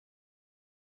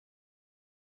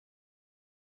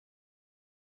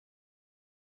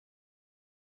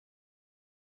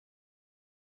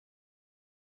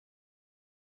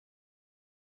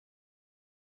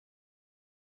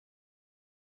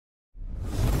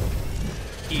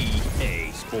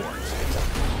EA Sports.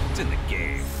 It's in the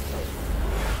game.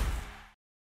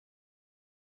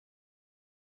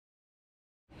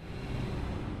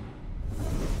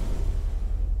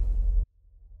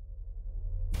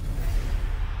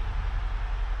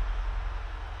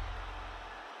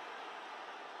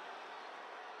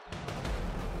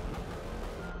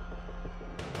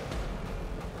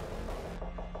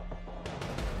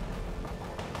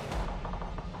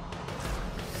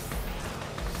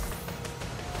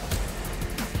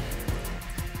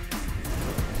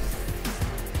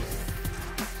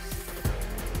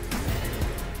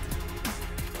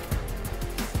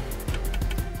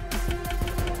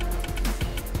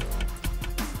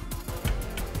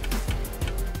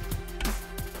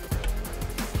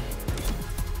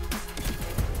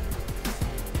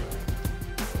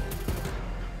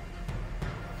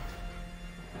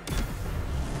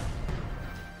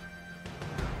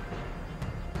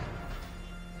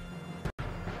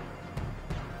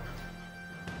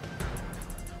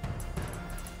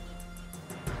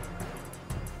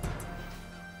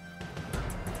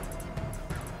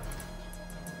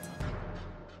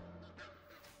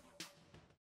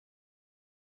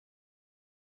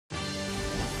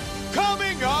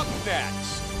 Up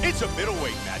next, it's a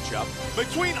middleweight matchup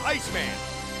between Iceman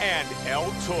and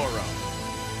El-Tauro.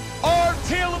 Our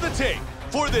tale of the tape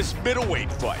for this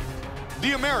middleweight fight.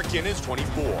 The American is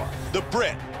 24. The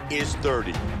Brit is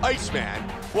 30. Iceman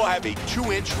will have a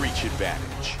 2-inch reach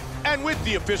advantage. And with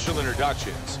the official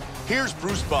introductions, here's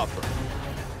Bruce Buffer.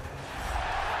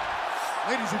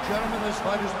 Ladies and gentlemen, this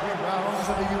fight is 3 rounds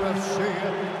of the UFC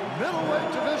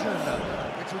middleweight division.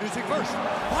 Introducing first,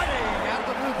 fighting out of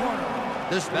the blue corner.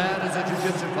 This man is a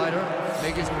jiu-jitsu fighter,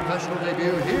 making his professional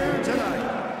debut here tonight.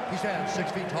 He stands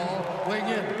 6 feet tall, weighing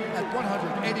in at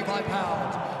 185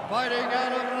 pounds. Fighting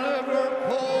out of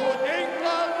Liverpool,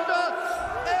 England,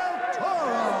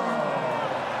 El-Tauro.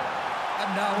 And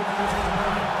now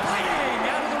fighting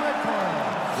out of the red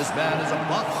corner. This man is a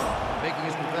boxer, making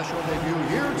his professional debut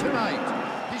here tonight.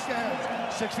 He stands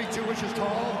 6 feet 2 inches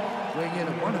tall, weighing in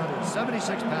at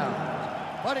 176 pounds.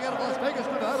 Fighting out of Las Vegas,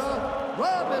 Nevada,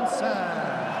 Robinson.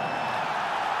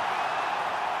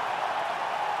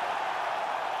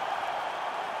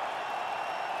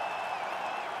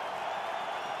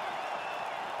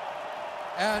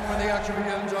 And when the action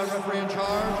begins, our referee in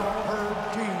charge, Herb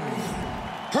Dean.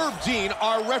 Herb Dean,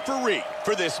 our referee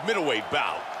for this middleweight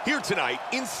bout, here tonight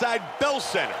inside Bell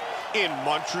Center in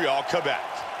Montreal, Quebec.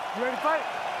 You ready to fight?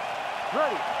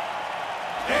 Ready.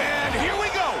 And here we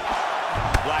go.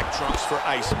 Black trunks for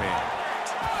Iceman.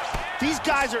 These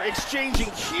guys are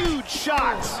exchanging huge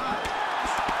shots.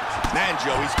 Man,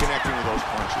 Joey's connecting with those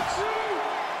punches.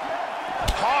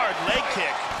 Hard leg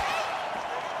kick.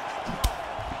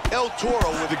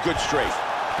 El-Tauro with a good straight.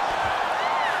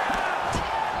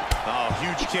 Oh,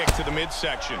 huge kick to the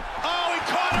midsection. Oh, he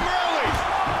caught him early.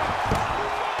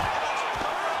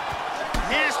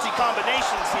 Nasty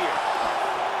combinations here.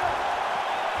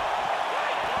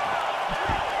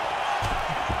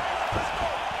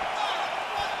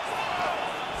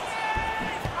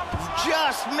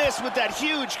 Just missed with that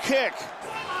huge kick.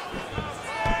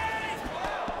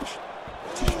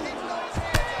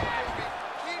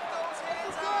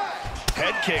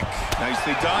 Head kick.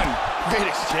 Nicely done. Great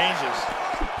exchanges.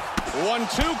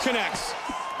 1-2 connects.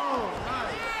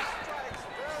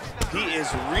 He is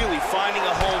really finding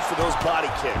a home for those body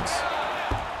kicks.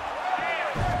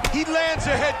 He lands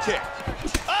a head kick.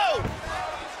 Oh!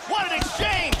 What an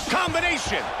exchange!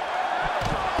 Combination.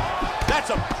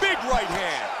 That's a big right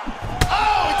hand.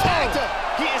 Oh, he tagged him!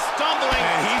 He is stumbling.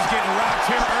 And he's getting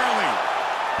rocked here early.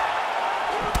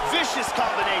 Vicious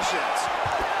combinations.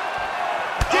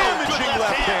 Damaging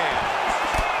left hand.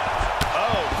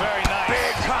 Oh, very nice.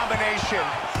 Big combination.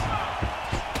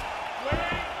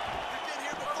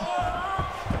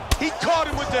 He caught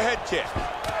him with the head kick.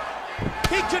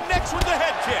 He connects with the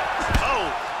head kick.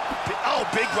 Oh,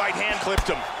 big right hand clipped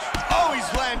him. Oh,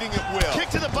 he's landing at will. Kick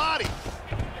to the body.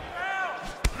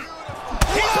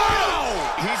 Wow!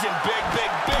 He's in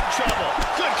big trouble.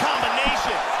 Good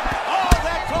combination. Oh,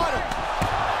 that caught him.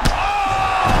 Oh,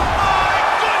 my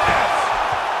goodness!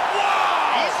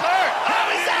 Wow! He's hurt. Oh,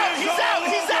 he's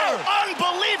over. out.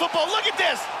 Unbelievable. Look at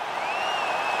this.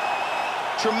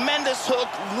 Tremendous hook,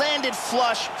 landed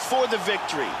flush for the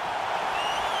victory.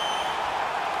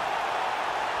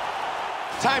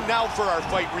 Time now for our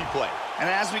fight replay. And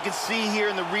as we can see here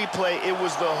in the replay, it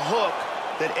was the hook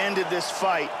that ended this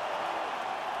fight.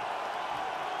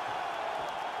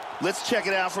 Let's check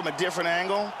it out from a different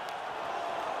angle.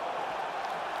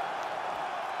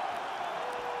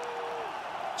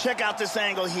 Check out this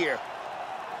angle here.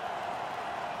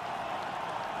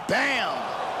 Bam!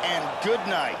 And good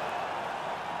night.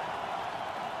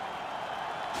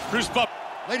 Bruce Buffer.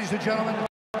 Ladies and gentlemen.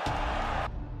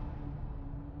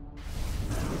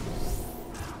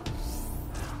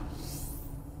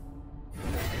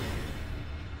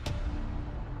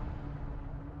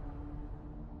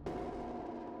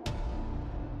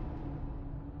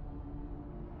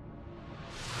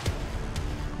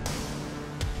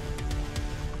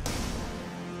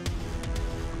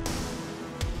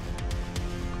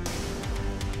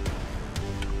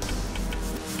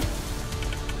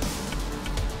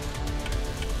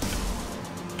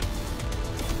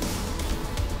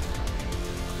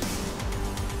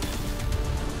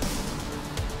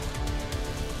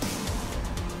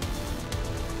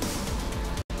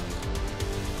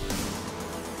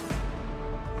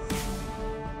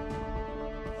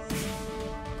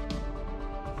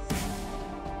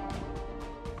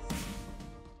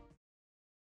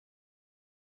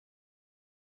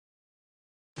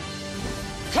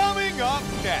 Coming up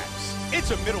next,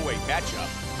 it's a middleweight matchup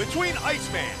between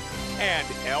Iceman and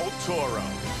El-Tauro.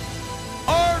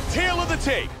 Our tale of the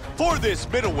tape for this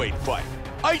middleweight fight.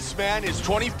 Iceman is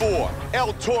 24,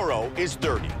 El-Tauro is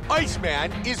 30.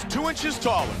 Iceman is 2 inches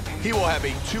taller. He will have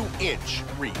a 2-inch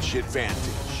reach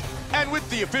advantage. And with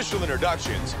the official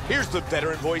introductions, here's the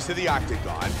veteran voice of the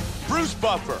Octagon, Bruce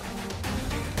Buffer.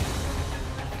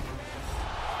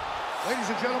 Ladies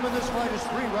and gentlemen, this fight is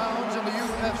 3 rounds in the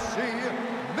UFC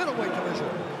middleweight division.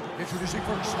 Introducing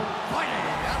first, fighting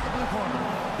out of the blue corner.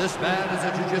 This man is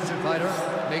a jiu-jitsu fighter,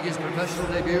 making his professional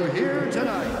debut here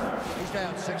tonight. He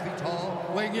stands 6 feet tall,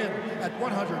 weighing in at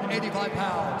 185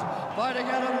 pounds. Fighting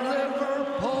out of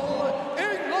Liverpool,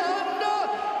 England,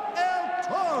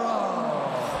 El-Tauro.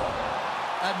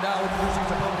 And now introducing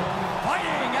his opponent,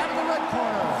 fighting out of the red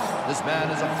corner. This man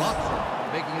is a boxer,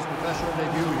 making his professional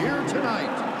debut here tonight.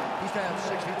 He stands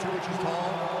 6 feet 2 inches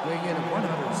tall, weighing in at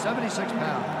 176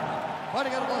 pounds.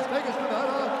 Fighting out of Las Vegas,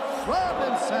 Nevada,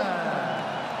 Robinson.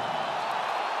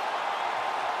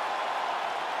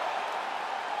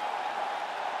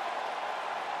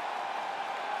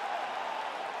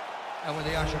 And when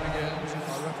the action begins,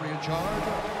 our referee in charge,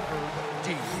 Herb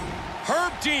Dean.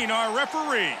 Herb Dean, our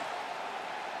referee.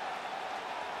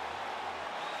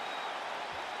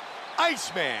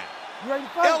 Iceman, You ready to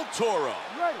fight? El-Tauro.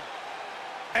 You ready?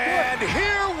 And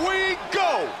here we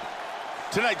go!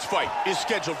 Tonight's fight is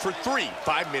scheduled for 3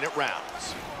 5-minute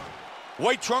rounds.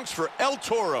 White trunks for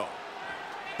El-Tauro.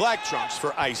 Black trunks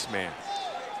for Iceman.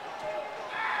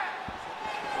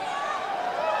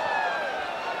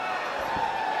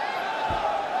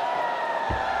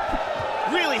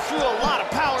 Really threw a lot of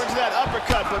power into that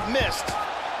uppercut, but missed.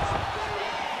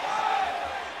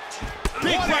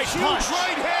 Big What a right huge punch.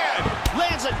 right hand!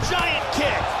 Lands a giant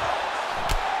kick.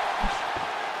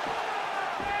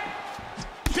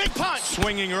 Big punch.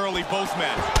 Swinging early, both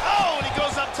men. Oh, and he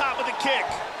goes up top with a kick.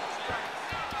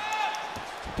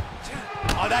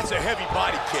 Oh, that's a heavy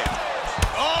body kick.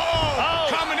 Oh!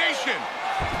 Combination!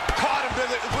 Caught him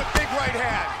with big right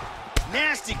hand.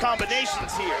 Nasty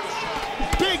combinations here.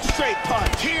 Big straight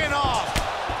punch. Teeing off.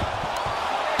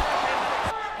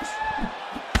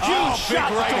 Huge Big shot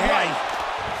with right the hand. right.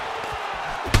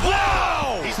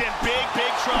 Wow! He's in big,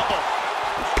 big trouble.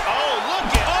 Oh, look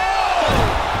at Oh!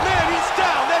 Man, he's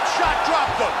down. That shot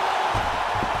dropped him.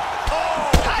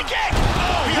 Oh! high kick.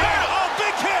 Oh, yeah! Oh,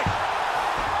 big kick!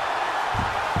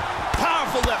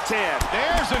 Powerful left hand.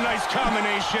 There's a nice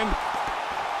combination.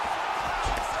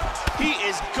 He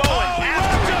is going He after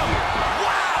rocked it him. here.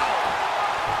 Wow!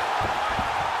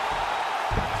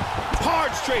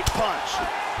 Hard straight punch.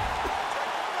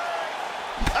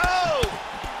 Oh!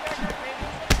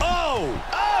 Oh!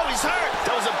 Oh, he's hurt.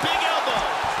 That was a big elbow.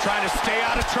 Trying to stay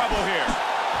out of trouble here.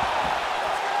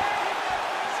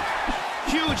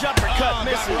 Huge uppercut Got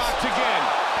misses. rocked again.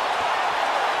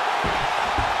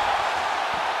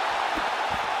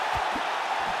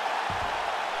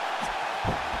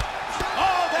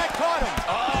 Oh, that caught him.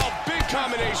 Oh, big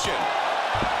combination.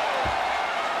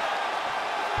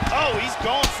 Oh, he's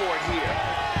going for it here.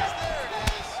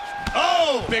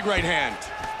 Oh, big right hand.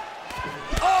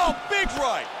 Oh, big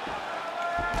right.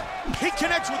 He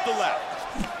connects with the left.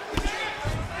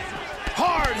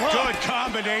 Hard hook. Good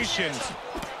combinations.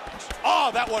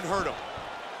 Oh, that one hurt him.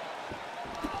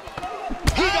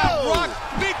 He got rocked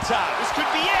big time. This could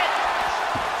be it.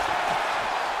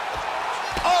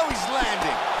 Oh, he's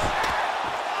landing.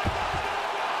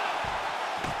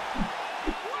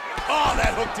 Oh,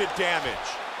 that hook did damage.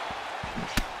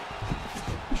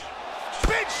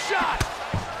 Big shot.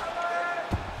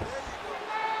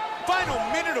 Final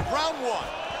minute of round 1.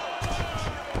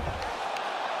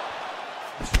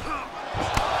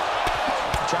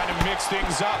 Trying to mix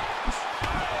things up.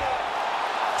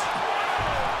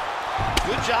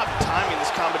 Good job timing this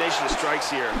combination of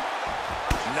strikes here.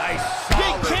 Nice,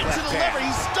 big solid kick to the liver.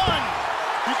 He's stunned.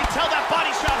 You can tell that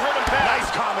body shot hurt him bad.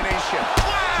 Nice combination.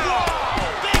 Wow!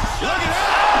 Big shot. Look at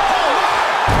that.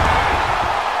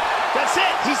 That's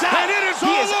it. He's out. And it is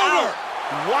he all is over.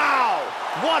 out. Wow!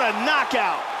 What a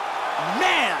knockout.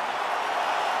 Man!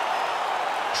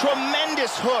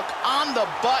 Tremendous hook on the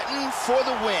button for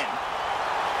the win.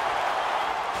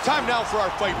 Time now for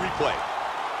our fight replay.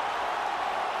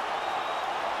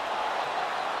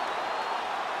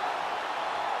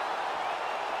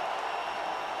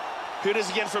 Here it is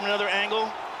again from another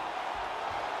angle.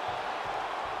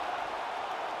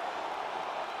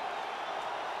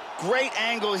 Great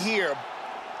angle here.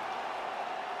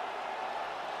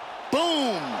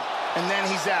 Boom! And then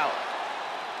he's out.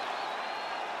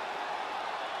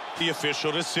 The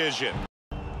official decision.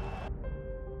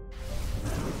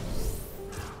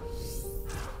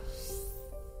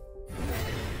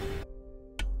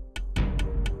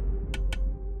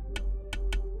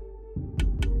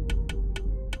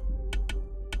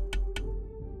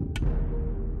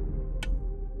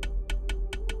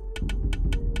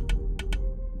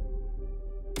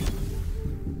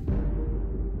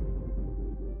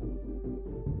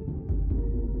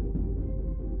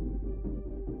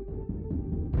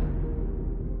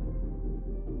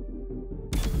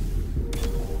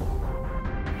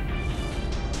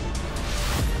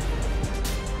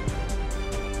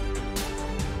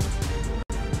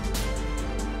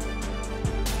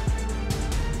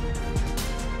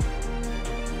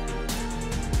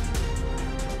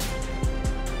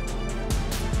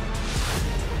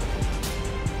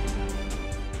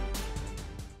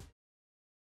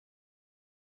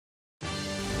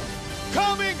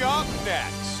 Coming up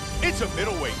next, it's a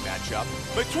middleweight matchup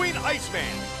between Iceman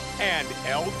and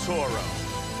El-Tauro.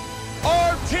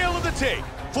 Our tale of the tape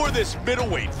for this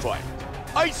middleweight fight.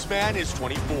 Iceman is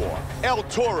 24.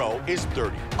 El-Tauro is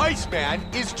 30. Iceman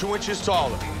is 2 inches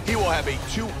taller. He will have a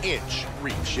 2-inch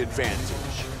reach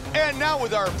advantage. And now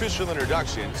with our official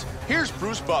introductions, here's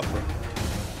Bruce Buffer.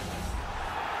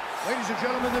 Ladies and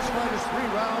gentlemen, this fight is 3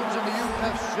 rounds in the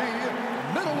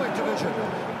UFC middleweight division.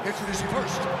 Introducing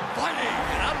first, fighting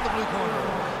out of the blue corner.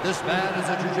 This man is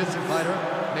a jiu-jitsu fighter,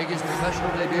 making his professional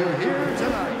debut here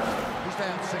tonight. He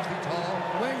stands 6 feet tall,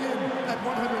 weighing in at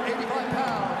 185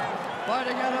 pounds.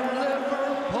 Fighting out of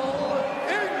Liverpool,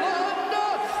 England,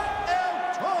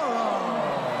 El-Tauro.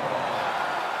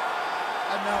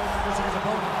 And now introducing his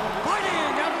opponent,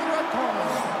 fighting out of the red corner.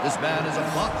 This man is a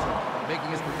boxer, making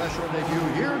his professional debut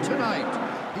here tonight.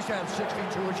 He stands 6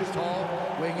 feet 2 inches tall,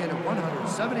 weighing in at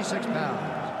 176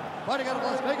 pounds. Fighting out of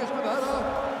Las Vegas,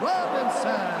 Nevada, Robinson.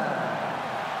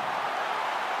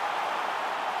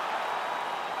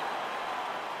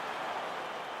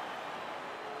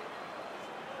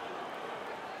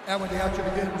 And when the action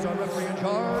begins, our referee in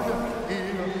charge,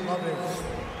 Yves Lavigne.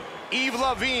 Yves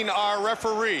Lavigne, our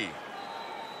referee.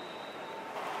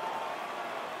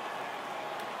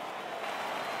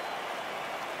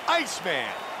 Iceman,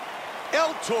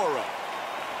 El-Tauro.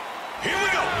 Here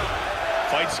we go.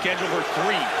 Fight scheduled for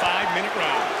 3 5-minute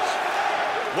rounds.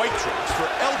 White trunks for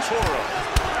El-Tauro.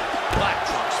 Black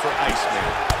trunks for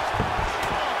Iceman.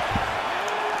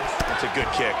 That's a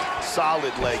good kick.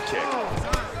 Solid leg kick.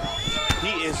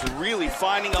 He is really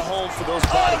finding a home for those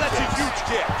body that's kicks. a huge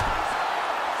kick.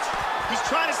 He's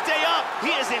trying to stay up.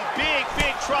 He is in big,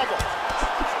 big trouble.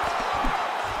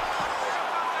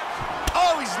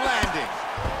 Oh, he's landing.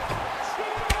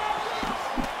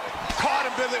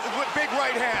 Caught him with big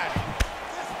right hand.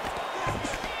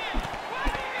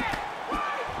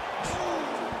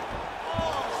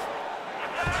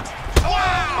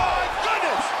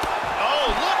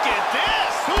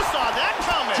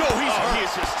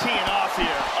 Just teeing off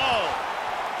here. Oh.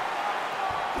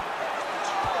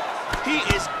 He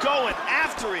is going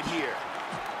after it here.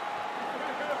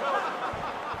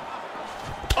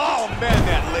 Oh, man,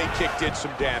 that leg kick did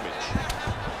some damage.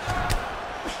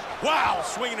 Wow,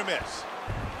 swing and a miss.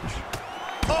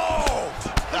 Oh!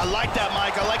 I like that,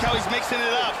 Mike. I like how he's mixing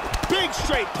it up. Big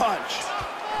straight punch.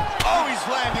 Oh, he's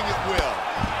landing at will.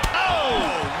 Oh!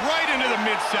 Right into the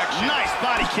midsection. Nice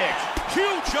body kick.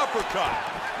 Huge uppercut.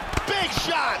 Big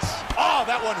shots. Oh,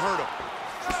 that one hurt him.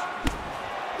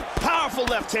 Powerful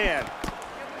left hand.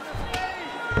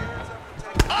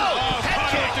 Oh, head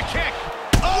kick. To kick.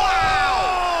 Oh. Wow!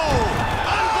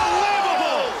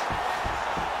 Unbelievable!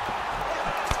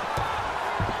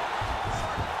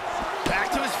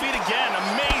 Back to his feet again.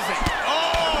 Amazing.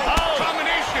 Oh!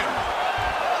 Combination.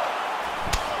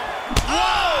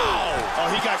 Wow! Oh,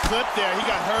 he got clipped there. He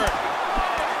got hurt.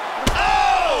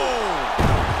 Oh!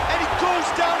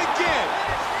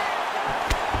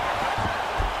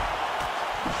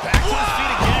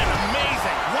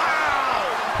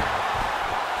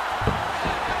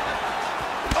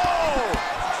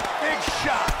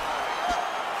 shot.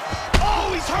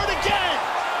 Oh, he's hurt again.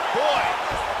 Boy,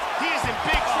 he is in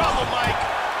big trouble, Mike.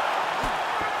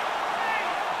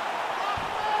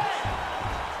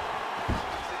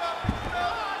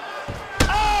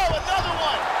 Oh, another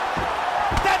one.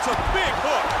 That's a big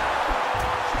hook.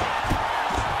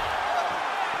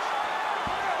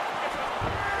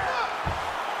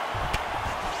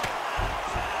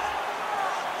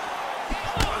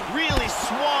 Really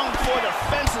swung for the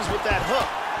fences with that hook,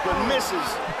 but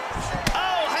misses.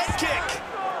 Oh, head kick.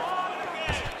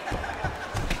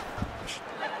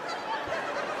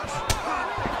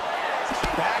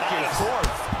 Back and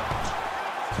forth.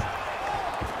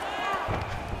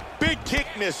 Big kick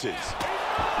misses.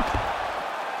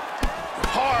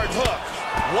 Hard hook.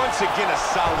 Once again, a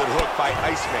solid hook by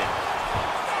Iceman.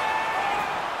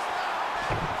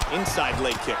 Inside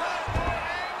leg kick.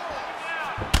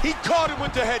 He caught him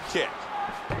with the head kick.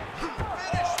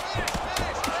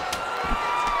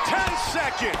 10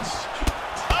 seconds.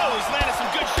 Oh, he's landed some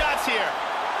good shots here.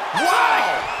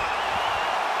 Wow!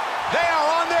 They are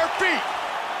on their feet.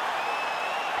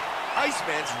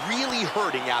 Iceman's really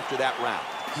hurting after that round.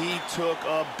 He took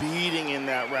a beating in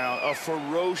that round, a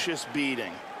ferocious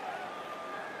beating.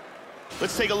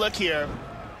 Let's take a look here.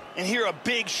 And here a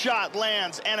big shot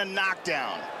lands and a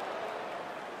knockdown.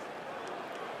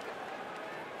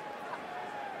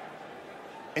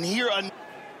 And here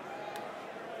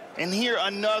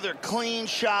another clean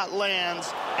shot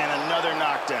lands and another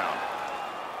knockdown.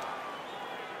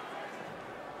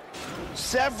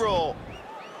 Several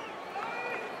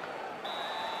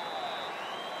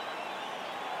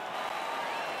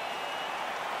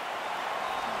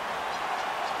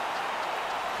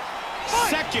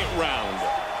Second round.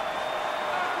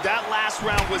 That last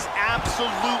round was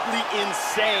absolutely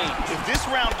insane. If this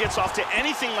round gets off to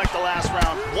anything like the last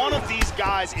round, one of these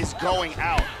guys is going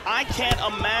out. I can't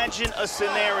imagine a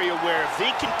scenario where if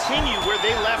they continue where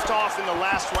they left off in the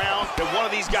last round, that one of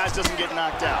these guys doesn't get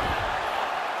knocked out.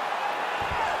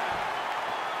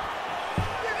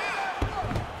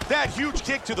 That huge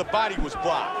kick to the body was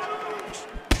blocked.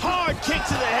 Hard kick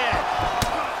to the head.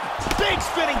 Big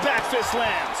spinning back fist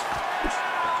lands.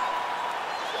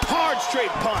 Hard straight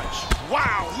punch.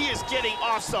 Wow, he is getting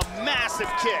off some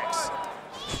massive kicks.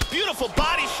 Beautiful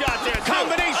body shot there, too.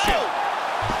 Combination.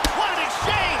 Oh, what an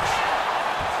exchange.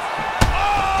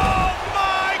 Oh,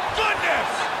 my goodness.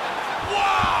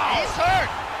 Wow. He's hurt.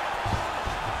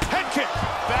 Head kick.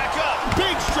 Back up.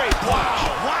 Big straight punch.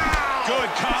 Wow.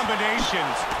 Good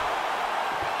combinations.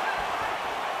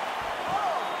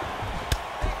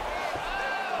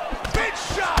 Big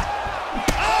shot.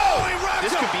 Oh, he rocked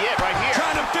This him. could be it right here.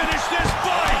 Trying to finish this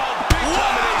fight. Big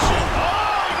combination.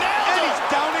 Oh, he nailed And him. he's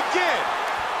down again.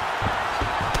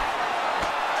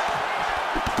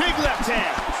 Big left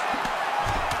hand.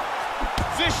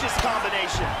 Vicious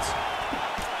combinations.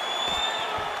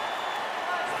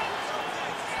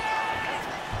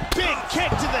 Big kick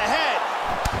to the head.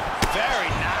 Very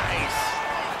nice.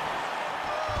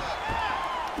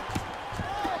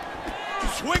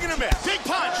 Swing and a miss. Big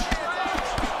punch.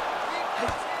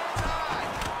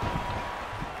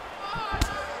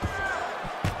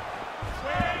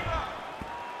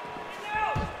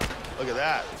 Look at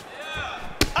that.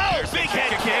 Oh, big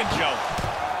head kick. Joe.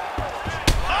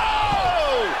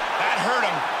 Oh! That hurt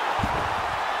him.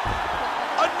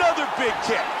 Another big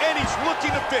kick, and he's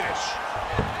looking to finish.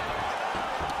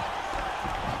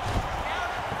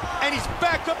 And he's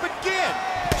back up again.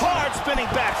 Hard spinning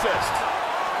back fist.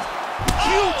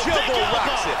 Huge big elbow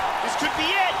rocks it. This could be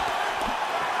it.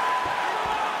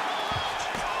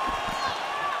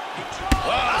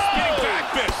 Spinning back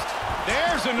fist.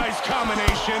 There's a nice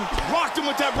combination. Rocked him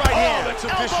with that right hand. That's a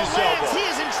vicious elbow. He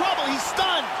is in trouble. He's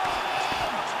stunned.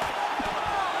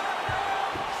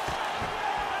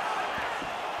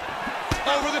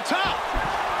 Over the top.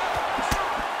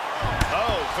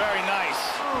 Oh, very nice.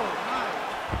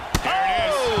 There it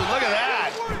is. Oh, look at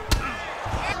that.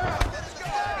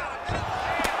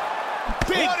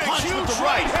 Big What a punch huge with the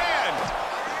right. hand.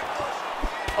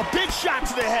 A big shot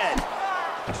to the head.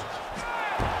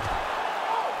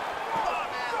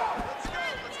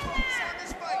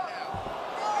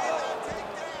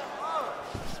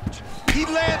 He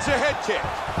lands a head kick.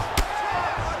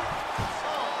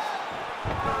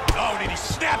 Oh, did he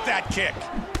snap that kick?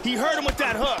 He hurt him with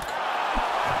that hook.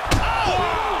 Oh!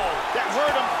 Wow. That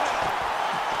hurt him.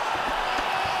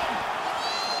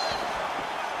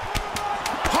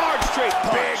 Hard straight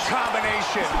punch. Big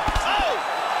combination. Oh!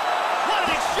 What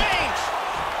an exchange!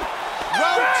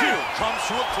 Round two comes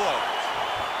to a close.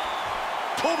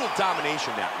 Total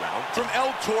domination that round from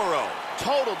El-Tauro.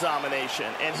 total domination,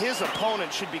 and his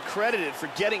opponent should be credited for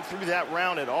getting through that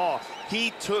round at all.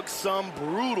 He took some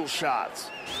brutal shots.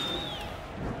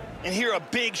 And here a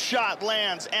big shot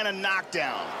lands and a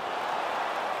knockdown.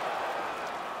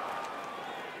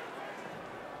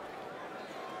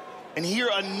 And here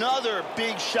another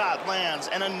big shot lands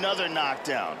and another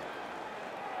knockdown.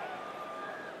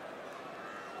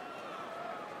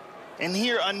 And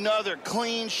here another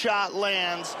clean shot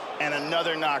lands and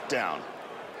another knockdown.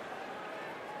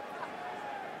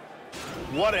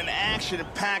 What an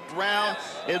action-packed round.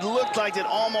 It looked like it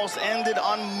almost ended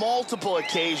on multiple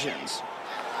occasions.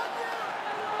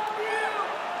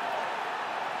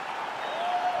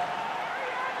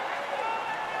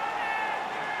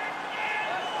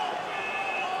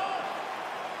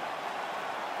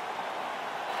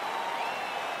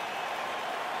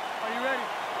 Are you ready?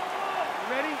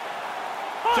 You ready?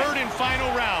 Third and final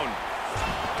round.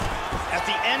 At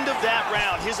the end of that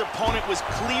round, his opponent was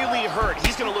clearly hurt.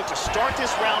 He's going to look to start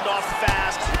this round off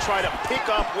fast and try to pick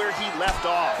up where he left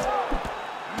off.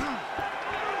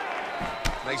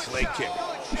 Nice leg kick.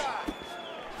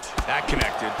 That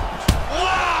connected.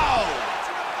 Wow!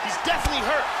 He's definitely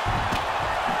hurt.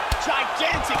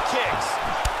 Gigantic kicks.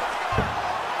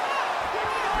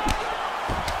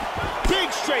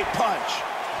 Big straight punch.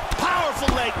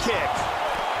 Powerful leg kick.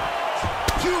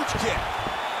 Huge kick.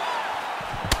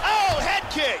 Oh, head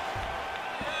kick.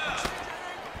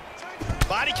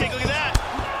 Body kick, look at that.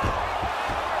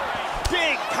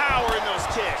 Big power in those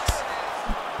kicks.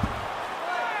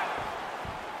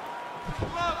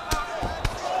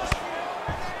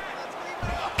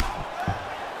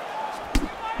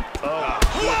 Oh,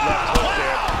 good left hook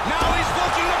there. Now he's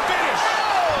looking to finish.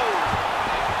 Oh!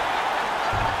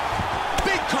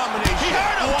 Big combination. He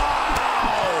hurt him. Wow.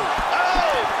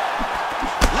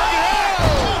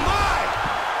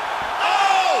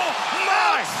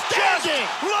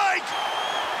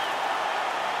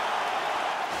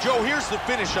 Joe, here's the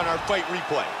finish on our fight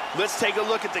replay. Let's take a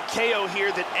look at the KO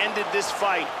here that ended this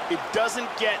fight. It doesn't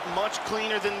get much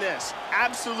cleaner than this.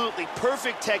 Absolutely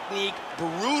perfect technique,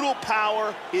 brutal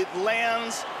power, it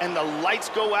lands, and the lights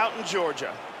go out in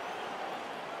Georgia.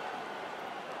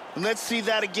 And let's see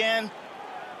that again.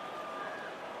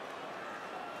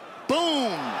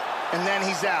 Boom! And then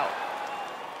he's out.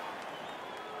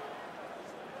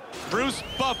 Bruce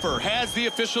Buffer has the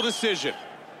official decision.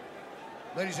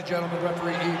 Ladies and gentlemen,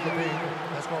 referee Eve Levine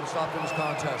has called a stop to this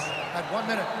contest at 1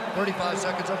 minute, 35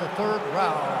 seconds of the third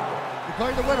round.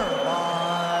 Declaring the winner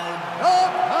by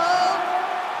knockout,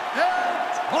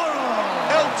 El-Tauro.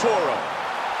 El-Tauro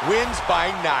wins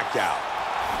by knockout.